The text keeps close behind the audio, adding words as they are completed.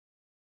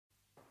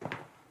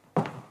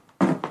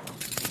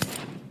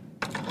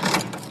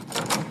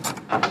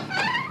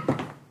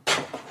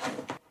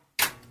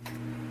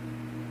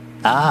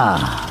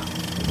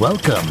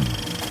Welcome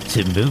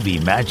to Movie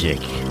Magic.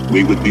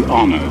 We would be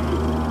honored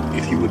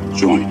if you would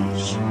join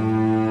us.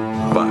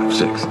 5,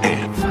 6, 8.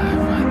 5,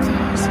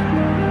 1,000.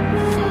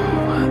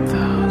 4,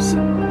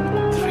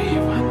 1,000. 3,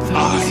 1,000.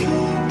 I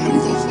am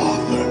the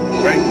Father.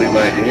 Frankly,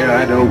 my dear,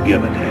 I don't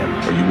give a damn.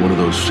 Are you one of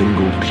those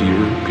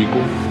single-tier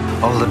people?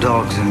 All the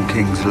dogs in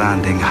King's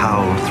Landing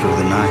howl through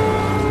the night.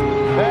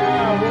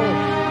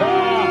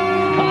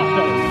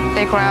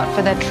 They cry out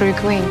for their true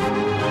queen.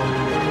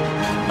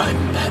 I'm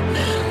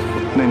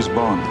Batman. Name's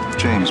Bond,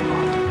 James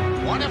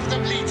Bond. One of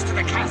them leads to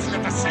the castle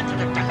at the center of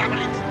the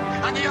labyrinth,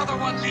 and the other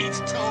one leads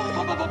to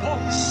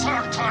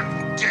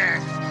certain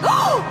death.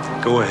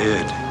 Go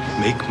ahead,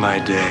 make my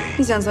day.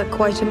 He sounds like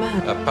quite a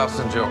man. A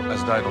passenger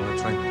has died on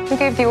the train. Who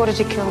gave the order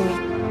to kill me?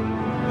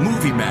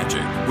 Movie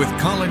Magic with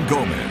Colin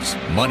Gomez,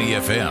 Money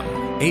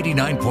FM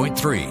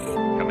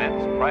 89.3.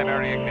 Commence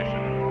primary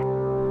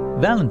ignition.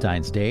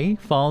 Valentine's Day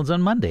falls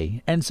on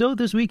Monday, and so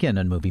this weekend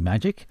on Movie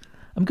Magic,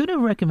 I'm going to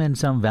recommend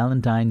some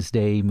Valentine's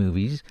Day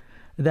movies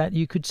that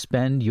you could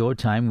spend your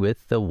time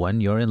with the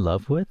one you're in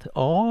love with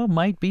or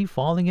might be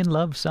falling in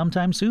love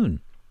sometime soon.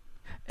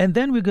 And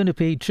then we're going to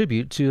pay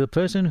tribute to a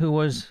person who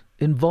was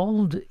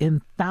involved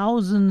in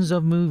thousands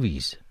of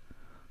movies.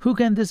 Who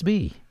can this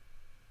be?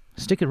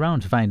 Stick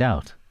around to find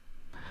out.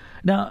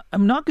 Now,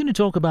 I'm not going to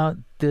talk about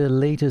the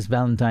latest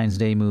Valentine's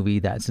Day movie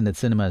that's in the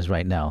cinemas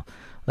right now,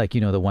 like,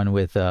 the one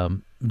with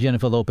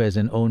Jennifer Lopez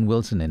and Owen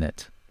Wilson in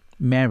it,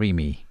 Marry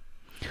Me.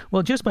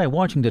 Well, just by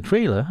watching the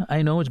trailer,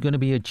 I know it's going to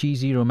be a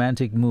cheesy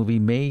romantic movie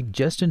made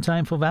just in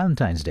time for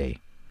Valentine's Day.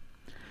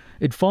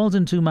 It falls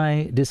into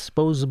my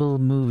disposable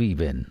movie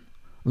bin,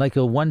 like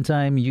a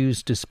one-time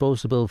used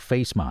disposable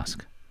face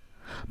mask.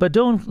 But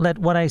don't let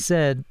what I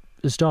said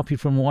stop you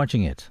from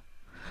watching it.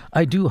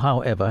 I do,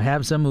 however,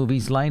 have some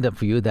movies lined up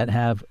for you that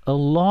have a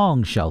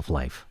long shelf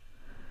life.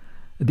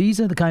 These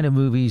are the kind of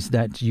movies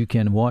that you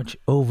can watch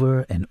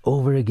over and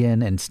over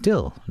again and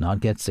still not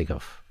get sick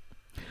of.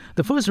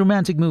 The first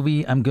romantic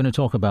movie I'm going to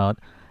talk about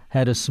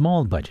had a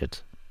small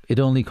budget. It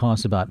only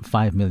cost about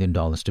 $5 million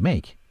to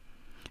make.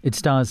 It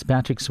stars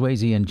Patrick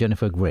Swayze and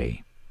Jennifer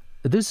Grey.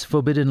 This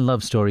forbidden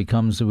love story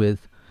comes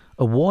with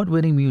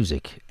award-winning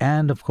music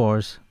and, of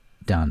course,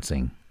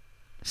 dancing.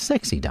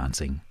 Sexy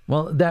dancing.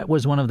 Well, that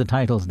was one of the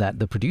titles that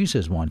the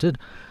producers wanted,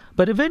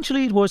 but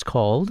eventually it was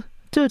called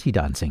Dirty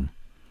Dancing.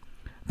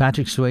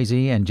 Patrick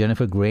Swayze and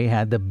Jennifer Grey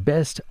had the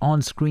best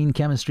on-screen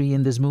chemistry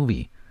in this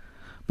movie.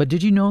 But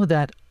did you know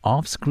that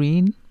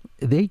off-screen,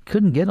 they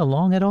couldn't get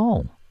along at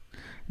all?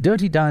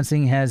 Dirty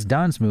Dancing has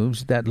dance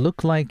moves that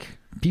look like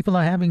people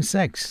are having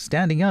sex,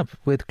 standing up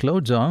with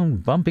clothes on,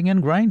 bumping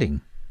and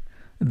grinding.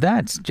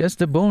 That's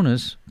just a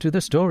bonus to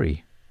the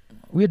story.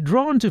 We're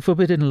drawn to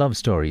forbidden love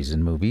stories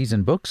in movies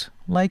and books,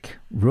 like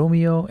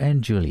Romeo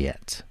and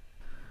Juliet.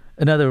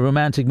 Another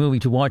romantic movie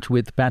to watch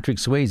with Patrick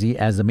Swayze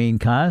as the main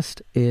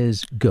cast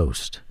is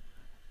Ghost.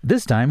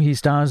 This time he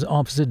stars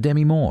opposite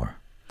Demi Moore.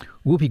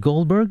 Whoopi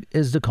Goldberg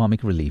is the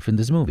comic relief in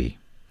this movie.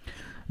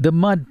 The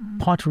mud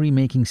pottery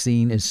making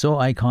scene is so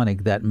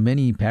iconic that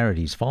many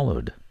parodies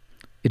followed.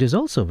 It is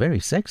also very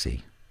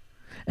sexy.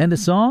 And the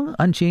song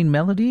Unchained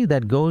Melody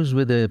that goes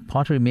with the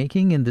pottery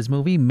making in this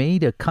movie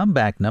made a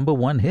comeback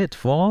 #1 hit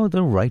for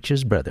the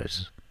Righteous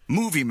Brothers.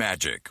 Movie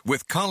Magic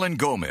with Colin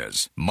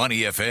Gomez,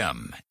 Money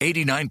FM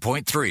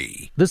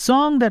 89.3. The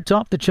song that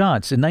topped the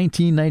charts in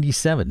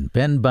 1997,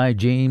 penned by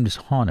James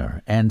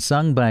Horner and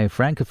sung by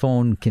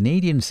Francophone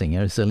Canadian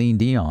singer Celine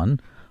Dion,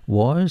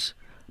 was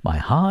My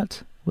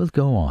Heart Will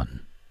Go On.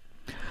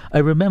 I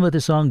remember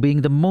the song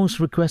being the most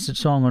requested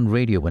song on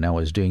radio when I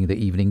was doing the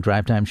evening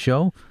drive time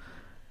show,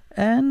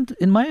 and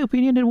in my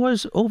opinion it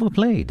was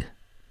overplayed.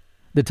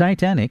 The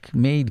Titanic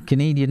made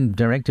Canadian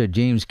director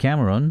James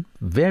Cameron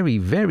very,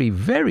 very,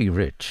 very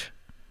rich.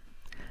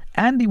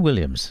 Andy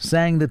Williams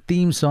sang the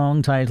theme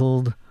song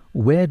titled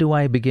Where Do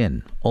I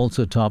Begin,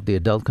 also topped the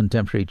adult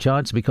contemporary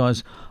charts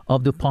because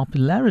of the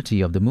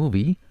popularity of the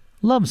movie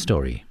Love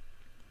Story.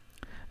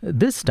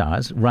 This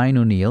stars Ryan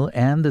O'Neal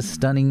and the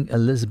stunning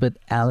Elizabeth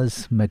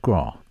Alice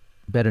McGraw,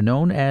 better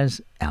known as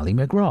Ally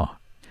McGraw.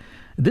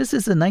 This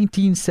is a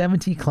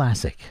 1970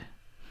 classic.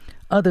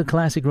 Other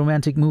classic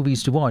romantic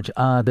movies to watch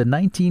are the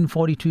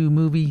 1942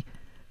 movie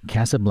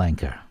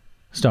Casablanca,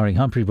 starring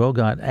Humphrey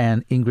Bogart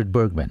and Ingrid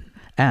Bergman,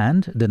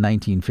 and the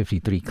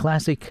 1953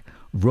 classic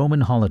Roman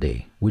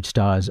Holiday, which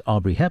stars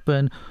Audrey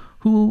Hepburn,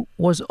 who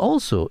was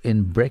also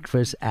in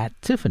Breakfast at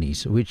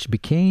Tiffany's, which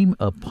became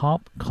a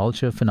pop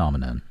culture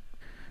phenomenon.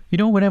 You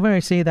know, whenever I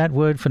say that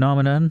word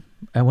phenomenon,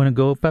 I want to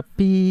go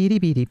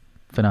pa-pee-dee-bee-dee,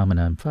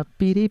 phenomenon,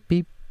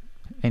 pa-pee-dee-beep.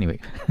 Anyway,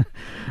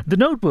 The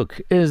Notebook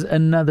is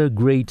another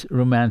great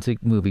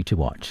romantic movie to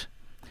watch.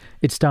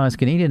 It stars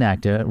Canadian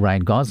actor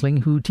Ryan Gosling,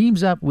 who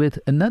teams up with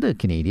another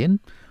Canadian,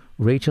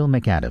 Rachel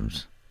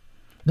McAdams.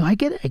 Now, I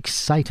get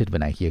excited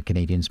when I hear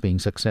Canadians being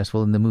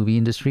successful in the movie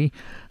industry.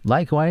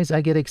 Likewise,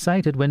 I get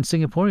excited when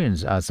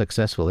Singaporeans are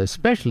successful,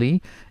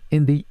 especially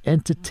in the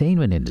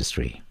entertainment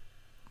industry.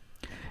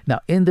 Now,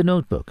 in The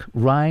Notebook,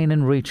 Ryan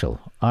and Rachel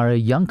are a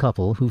young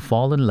couple who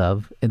fall in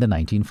love in the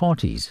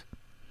 1940s.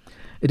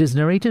 It is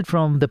narrated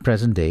from the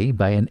present day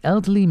by an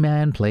elderly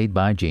man played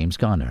by James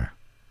Garner.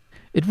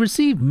 It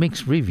received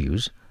mixed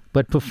reviews,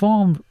 but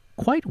performed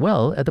quite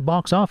well at the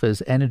box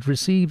office, and it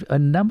received a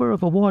number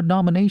of award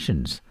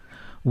nominations,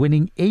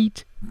 winning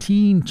 8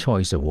 Teen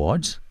Choice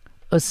Awards,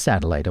 a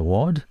Satellite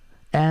Award,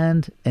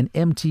 and an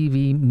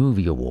MTV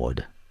Movie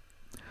Award.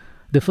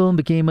 The film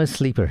became a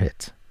sleeper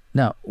hit.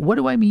 Now, what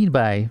do I mean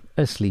by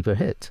a sleeper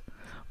hit?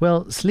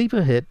 Well,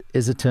 sleeper hit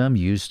is a term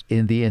used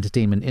in the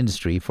entertainment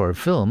industry for a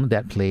film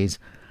that plays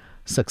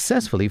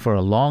successfully for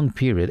a long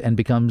period and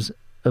becomes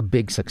a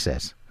big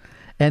success.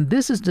 And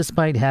this is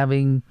despite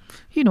having,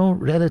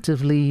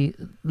 relatively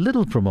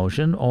little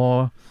promotion,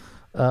 or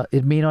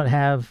it may not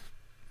have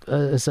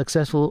a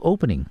successful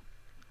opening.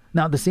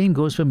 Now, the same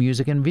goes for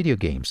music and video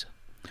games.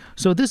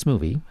 So this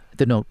movie,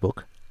 The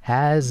Notebook,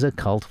 has a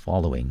cult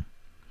following.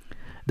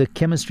 The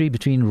chemistry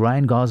between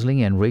Ryan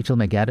Gosling and Rachel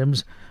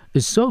McAdams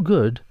is so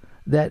good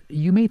that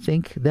you may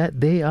think that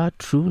they are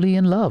truly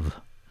in love.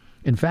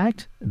 In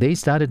fact, they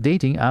started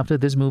dating after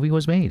this movie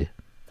was made.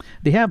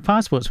 They have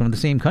passports from the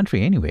same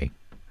country anyway.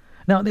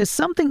 Now, there's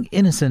something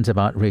innocent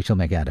about Rachel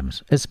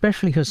McAdams,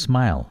 especially her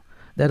smile,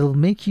 that'll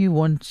make you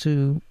want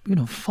to,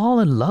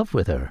 fall in love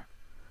with her.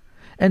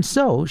 And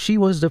so she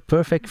was the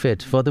perfect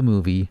fit for the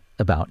movie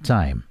About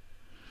Time.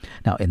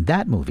 Now, in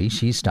that movie,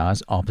 she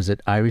stars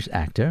opposite Irish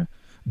actor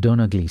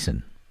Domhnall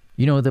Gleeson.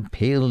 The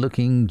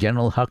pale-looking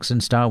General Hux in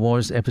Star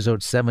Wars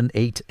Episodes 7,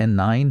 8, and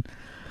 9.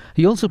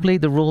 He also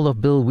played the role of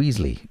Bill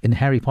Weasley in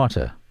Harry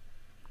Potter.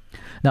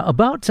 Now,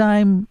 About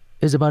Time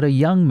is about a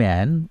young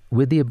man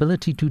with the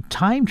ability to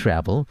time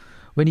travel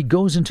when he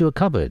goes into a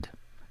cupboard,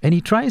 and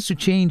he tries to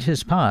change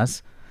his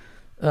past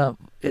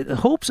in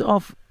hopes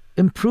of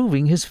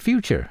improving his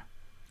future.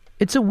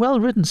 It's a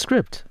well-written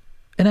script,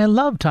 and I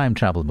love time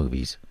travel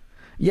movies.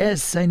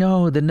 Yes, I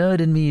know, the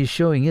nerd in me is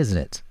showing, isn't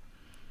it?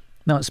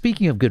 Now,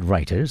 speaking of good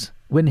writers,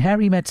 When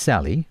Harry Met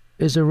Sally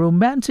is a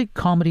romantic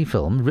comedy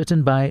film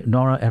written by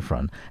Nora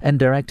Ephron and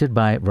directed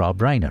by Rob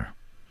Reiner.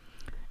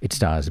 It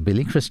stars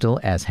Billy Crystal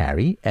as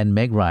Harry and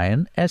Meg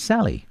Ryan as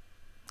Sally.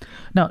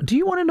 Now, do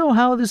you want to know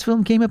how this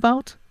film came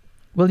about?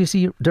 Well, you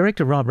see,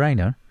 director Rob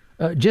Reiner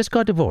just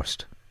got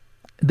divorced.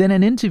 Then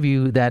an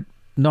interview that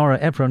Nora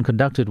Ephron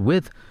conducted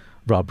with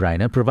Rob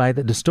Reiner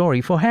provided the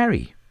story for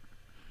Harry.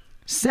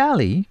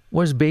 Sally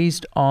was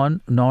based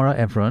on Nora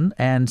Ephron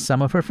and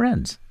some of her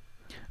friends.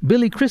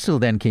 Billy Crystal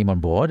then came on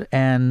board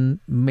and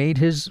made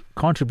his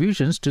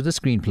contributions to the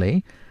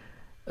screenplay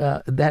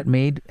that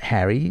made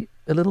Harry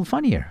a little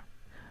funnier.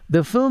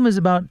 The film is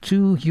about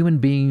two human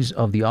beings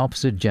of the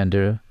opposite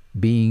gender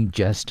being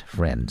just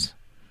friends.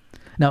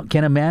 Now,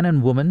 can a man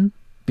and woman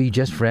be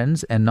just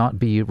friends and not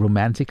be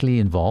romantically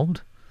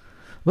involved?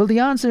 Well, the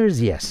answer is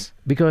yes,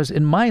 because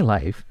in my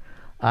life,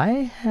 I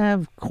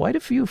have quite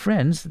a few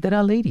friends that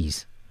are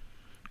ladies.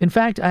 In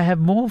fact, I have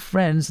more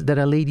friends that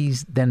are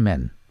ladies than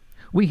men.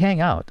 We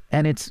hang out,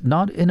 and it's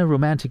not in a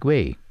romantic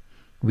way.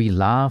 We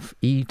laugh,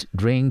 eat,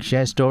 drink,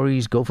 share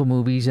stories, go for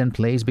movies and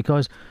plays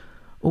because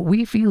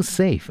we feel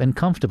safe and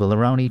comfortable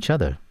around each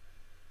other,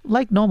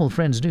 like normal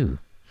friends do.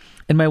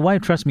 And my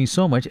wife trusts me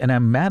so much, and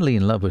I'm madly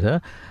in love with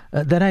her,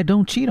 that I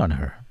don't cheat on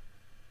her.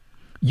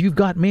 You've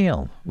Got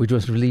Mail, which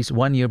was released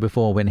 1 year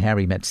before When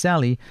Harry Met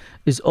Sally,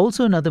 is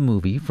also another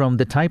movie from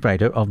the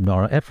typewriter of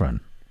Nora Ephron.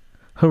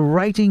 Her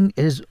writing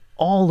is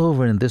all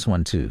over in this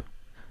one too.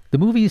 The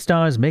movie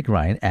stars Meg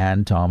Ryan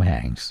and Tom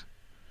Hanks.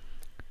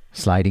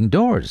 Sliding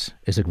Doors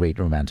is a great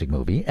romantic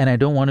movie, and I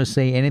don't want to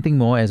say anything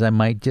more as I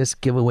might just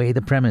give away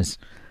the premise.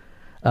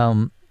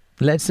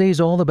 Let's say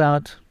it's all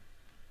about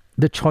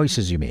the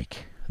choices you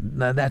make.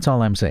 That's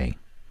all I'm saying.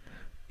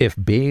 If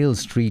Beale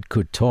Street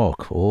Could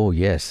Talk, oh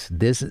yes,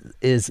 this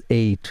is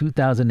a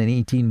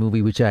 2018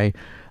 movie which I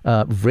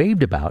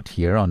raved about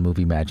here on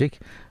Movie Magic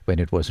when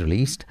it was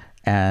released,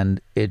 and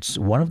it's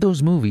one of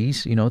those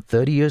movies,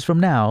 30 years from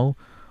now,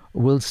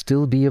 will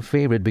still be a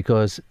favorite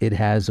because it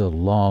has a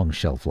long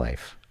shelf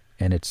life,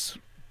 and it's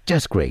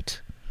just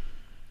great.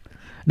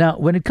 Now,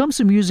 when it comes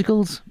to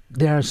musicals,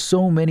 there are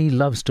so many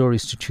love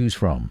stories to choose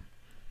from.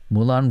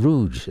 Moulin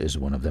Rouge is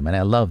one of them, and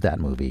I love that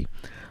movie.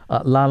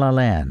 La La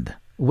Land,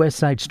 West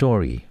Side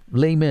Story,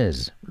 Les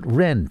Mis,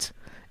 Rent,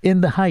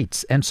 In the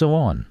Heights, and so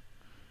on.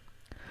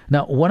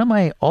 Now, one of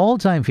my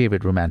all-time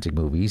favorite romantic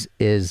movies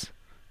is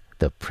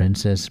The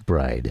Princess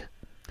Bride,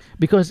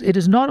 because it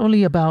is not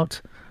only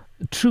about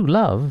true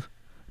love,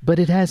 but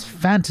it has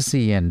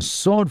fantasy and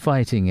sword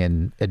fighting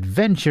and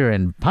adventure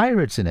and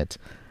pirates in it,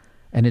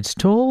 and it's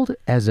told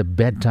as a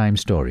bedtime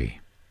story.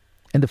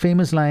 And the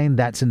famous line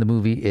that's in the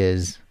movie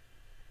is,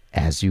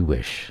 "As you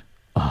wish."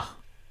 Oh,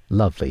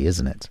 lovely,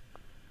 isn't it?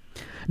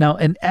 Now,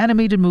 an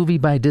animated movie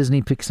by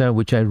Disney Pixar,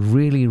 which I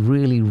really,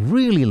 really,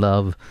 really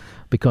love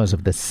because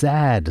of the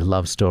sad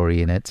love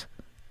story in it,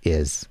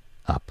 is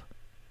Up.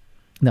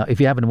 Now,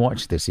 if you haven't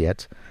watched this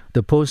yet,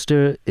 the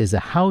poster is a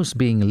house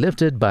being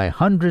lifted by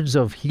hundreds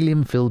of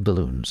helium-filled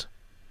balloons.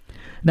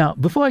 Now,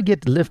 before I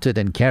get lifted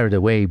and carried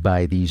away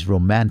by these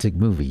romantic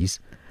movies,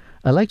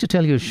 I'd like to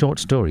tell you a short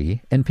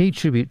story and pay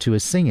tribute to a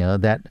singer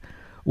that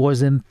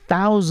was in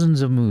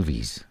thousands of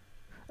movies.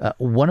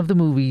 One of the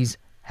movies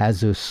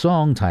has a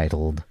song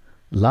titled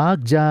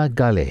Lag Ja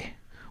Gale,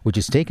 which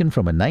is taken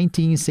from a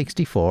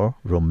 1964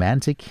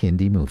 romantic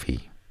Hindi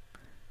movie.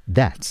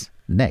 That's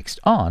next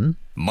on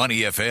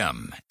Money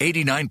FM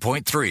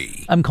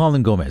 89.3. I'm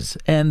Colin Gomez,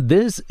 and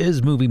this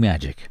is Movie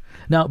Magic.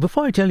 Now,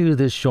 before I tell you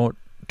this short,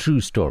 true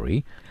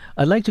story,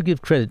 I'd like to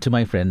give credit to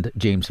my friend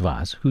James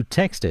Voss, who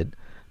texted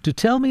to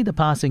tell me the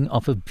passing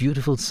of a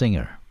beautiful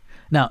singer.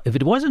 Now, if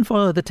it wasn't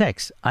for the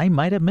text, I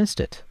might have missed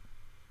it.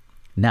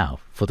 Now,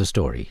 for the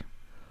story.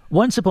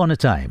 Once upon a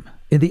time,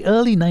 in the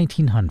early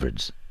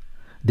 1900s,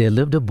 there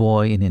lived a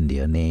boy in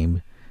India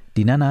named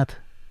Dinanath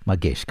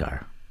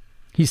Mangeshkar.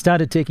 He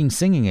started taking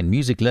singing and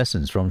music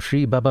lessons from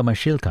Sri Baba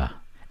Mashilka,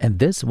 and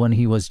this when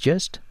he was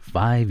just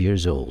 5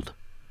 years old.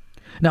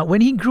 Now,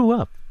 when he grew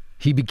up,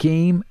 he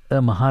became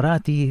a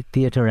Marathi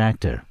theatre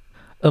actor,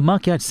 a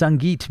Makyat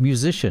Sangeet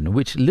musician,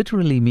 which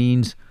literally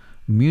means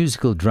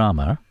musical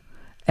drama,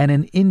 and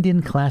an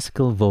Indian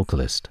classical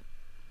vocalist.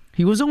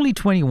 He was only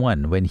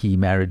 21 when he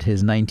married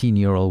his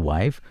 19-year-old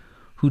wife,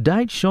 who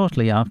died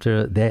shortly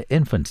after their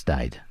infants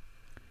died.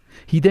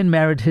 He then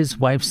married his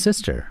wife's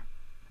sister,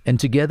 and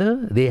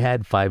together they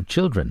had 5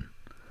 children: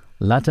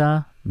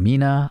 Lata,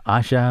 Meena,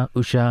 Asha,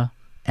 Usha,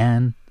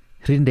 and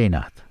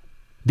Hrindenath.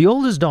 The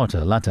oldest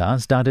daughter, Lata,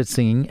 started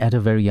singing at a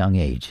very young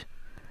age.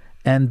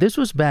 And this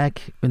was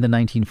back in the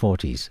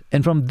 1940s.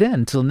 And from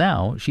then till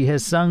now, she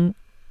has sung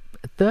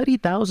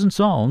 30,000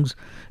 songs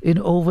in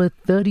over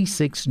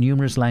 36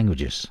 numerous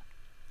languages.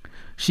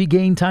 She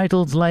gained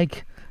titles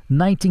like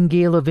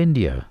Nightingale of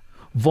India,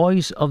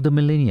 Voice of the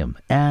Millennium,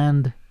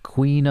 and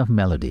Queen of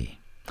Melody.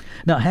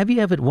 Now, have you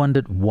ever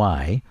wondered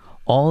why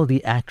all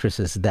the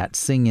actresses that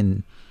sing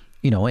in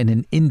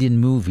an Indian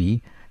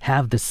movie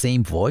have the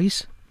same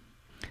voice?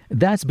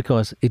 That's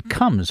because it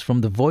comes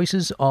from the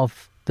voices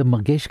of the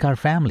Mangeshkar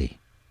family.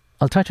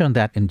 I'll touch on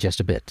that in just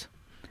a bit.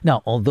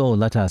 Now, although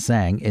Lata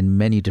sang in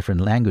many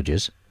different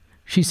languages,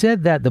 she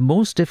said that the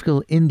most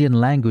difficult Indian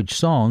language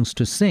songs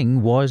to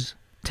sing was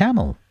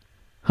Tamil.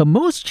 Her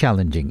most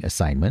challenging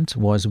assignment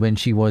was when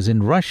she was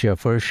in Russia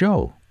for a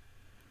show.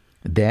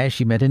 There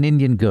she met an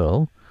Indian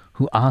girl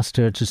who asked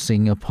her to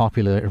sing a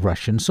popular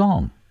Russian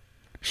song.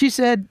 She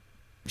said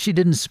she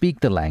didn't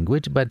speak the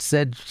language, but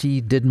said she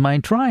didn't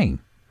mind trying.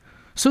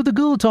 So the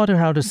girl taught her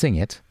how to sing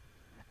it,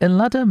 and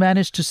Lata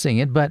managed to sing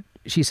it, but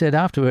she said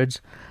afterwards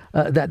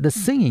that the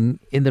singing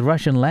in the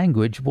Russian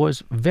language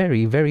was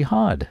very, very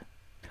hard.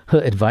 Her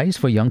advice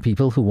for young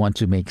people who want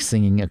to make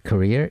singing a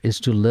career is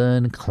to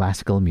learn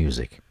classical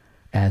music,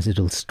 as it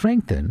will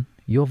strengthen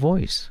your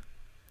voice.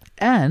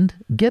 And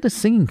get a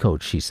singing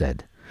coach, she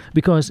said,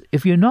 because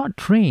if you're not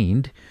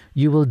trained,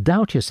 you will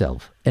doubt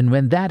yourself, and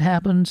when that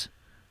happens,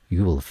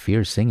 you will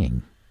fear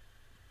singing.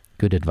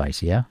 Good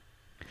advice, yeah?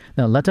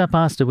 Now, Lata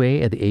passed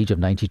away at the age of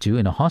 92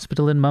 in a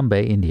hospital in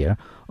Mumbai, India,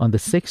 on the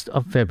 6th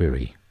of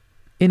February.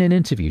 In an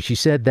interview, she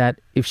said that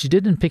if she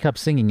didn't pick up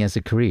singing as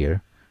a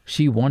career,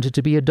 she wanted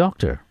to be a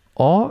doctor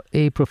or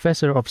a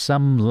professor of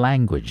some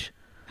language.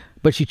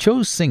 But she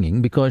chose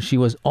singing because she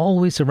was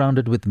always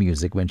surrounded with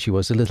music when she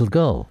was a little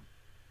girl.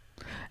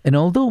 And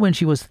although when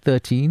she was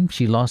 13,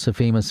 she lost her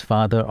famous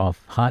father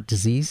of heart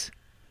disease,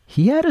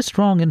 he had a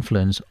strong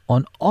influence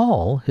on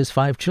all his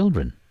 5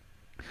 children.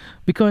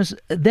 Because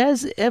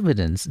there's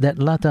evidence that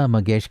Lata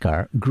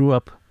Mangeshkar grew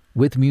up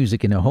with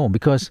music in her home,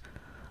 because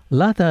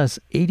Lata's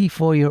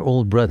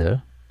 84-year-old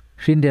brother,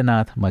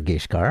 Hrindenath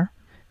Mangeshkar,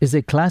 is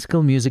a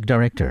classical music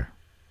director.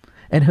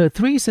 And her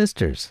 3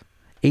 sisters,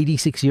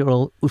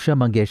 86-year-old Usha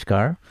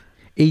Mangeshkar,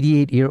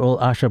 88-year-old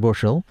Asha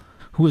Bhoshal,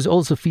 who was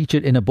also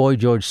featured in a Boy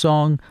George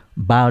song,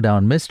 Bow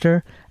Down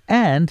Mister,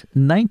 and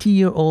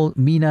 90-year-old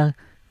Meena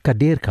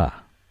Kadirka.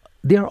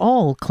 They're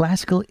all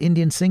classical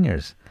Indian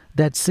singers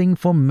that sing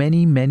for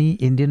many, many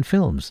Indian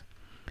films.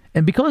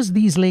 And because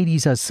these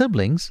ladies are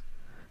siblings,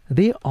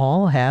 they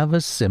all have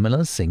a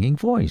similar singing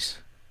voice.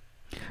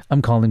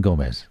 I'm Colin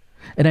Gomez,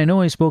 and I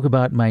know I spoke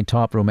about my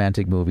top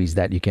romantic movies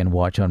that you can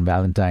watch on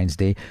Valentine's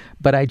Day,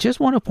 but I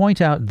just want to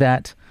point out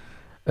that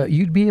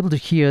you'd be able to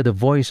hear the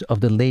voice of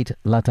the late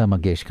Lata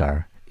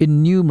Mangeshkar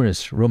in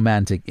numerous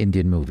romantic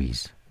Indian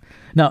movies.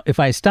 Now, if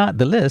I start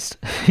the list,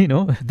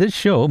 this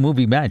show,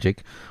 Movie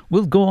Magic,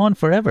 will go on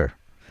forever.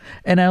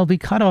 And I'll be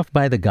cut off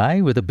by the guy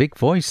with a big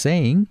voice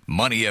saying,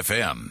 Money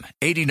FM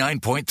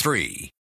 89.3.